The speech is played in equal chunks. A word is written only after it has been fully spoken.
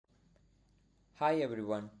Hi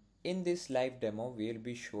everyone, in this live demo we will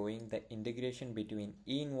be showing the integration between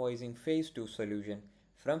E-Invoicing Phase 2 solution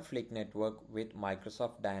from Flick Network with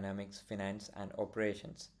Microsoft Dynamics Finance and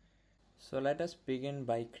Operations. So let us begin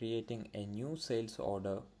by creating a new sales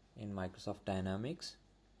order in Microsoft Dynamics.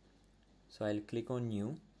 So I'll click on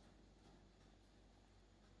New,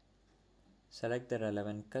 select the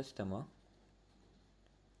relevant customer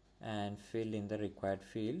and fill in the required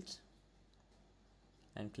fields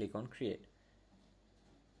and click on Create.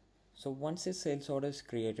 So once a sales order is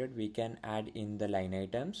created, we can add in the line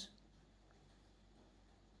items.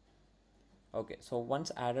 Okay, so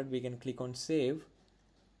once added, we can click on Save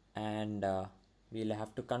and we'll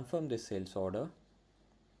have to confirm this sales order.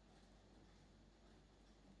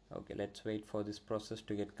 Okay, let's wait for this process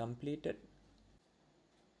to get completed.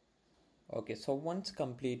 Okay, so once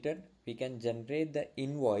completed, we can generate the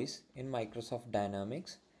invoice in Microsoft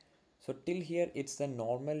Dynamics. So till here, it's the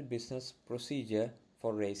normal business procedure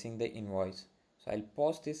for raising the invoice. So I'll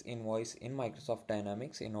post this invoice in Microsoft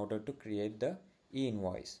Dynamics in order to create the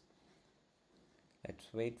e-invoice.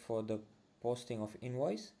 Let's wait for the posting of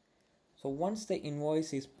invoice. So once the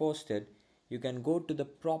invoice is posted, you can go to the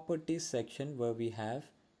properties section where we have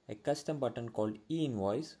a custom button called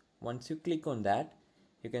e-invoice. Once you click on that,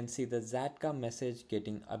 you can see the ZATCA message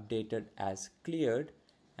getting updated as cleared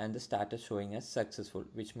and the status showing as successful,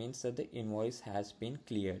 which means that the invoice has been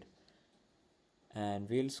cleared. And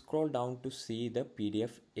we'll scroll down to see the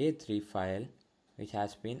PDF A3 file which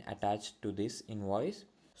has been attached to this invoice.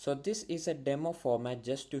 So this is a demo format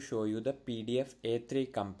just to show you the PDF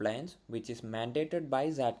A3 compliance, which is mandated by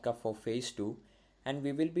ZATCA for phase 2, and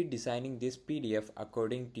we will be designing this PDF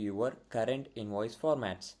according to your current invoice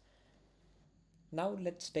formats. Now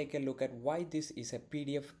let's take a look at why this is a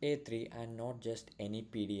PDF A3 and not just any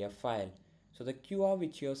PDF file. So the QR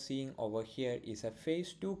which you're seeing over here is a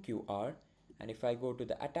phase 2 QR, and if I go to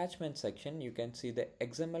the attachment section, you can see the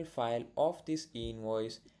XML file of this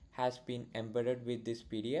e-invoice has been embedded with this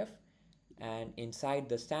PDF, and inside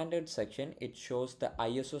the standard section it shows the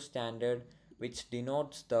ISO standard which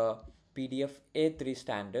denotes the PDF A3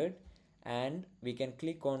 standard, and we can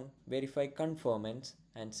click on verify conformance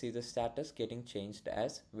and see the status getting changed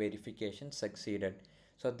as verification succeeded.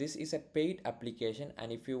 So this is a paid application,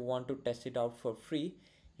 and if you want to test it out for free,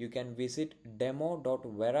 you can visit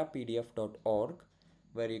demo.verapdf.org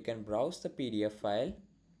where you can browse the PDF file,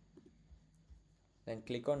 then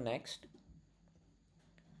click on next,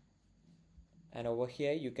 and over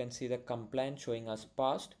here you can see the compliance showing as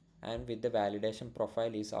passed, and with the validation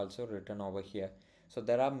profile is also written over here. So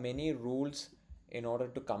there are many rules in order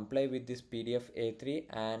to comply with this PDF A3,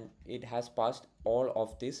 and it has passed all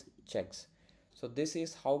of these checks. So this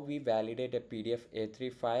is how we validate a PDF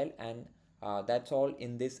A3 file, and that's all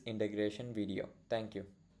in this integration video. Thank you.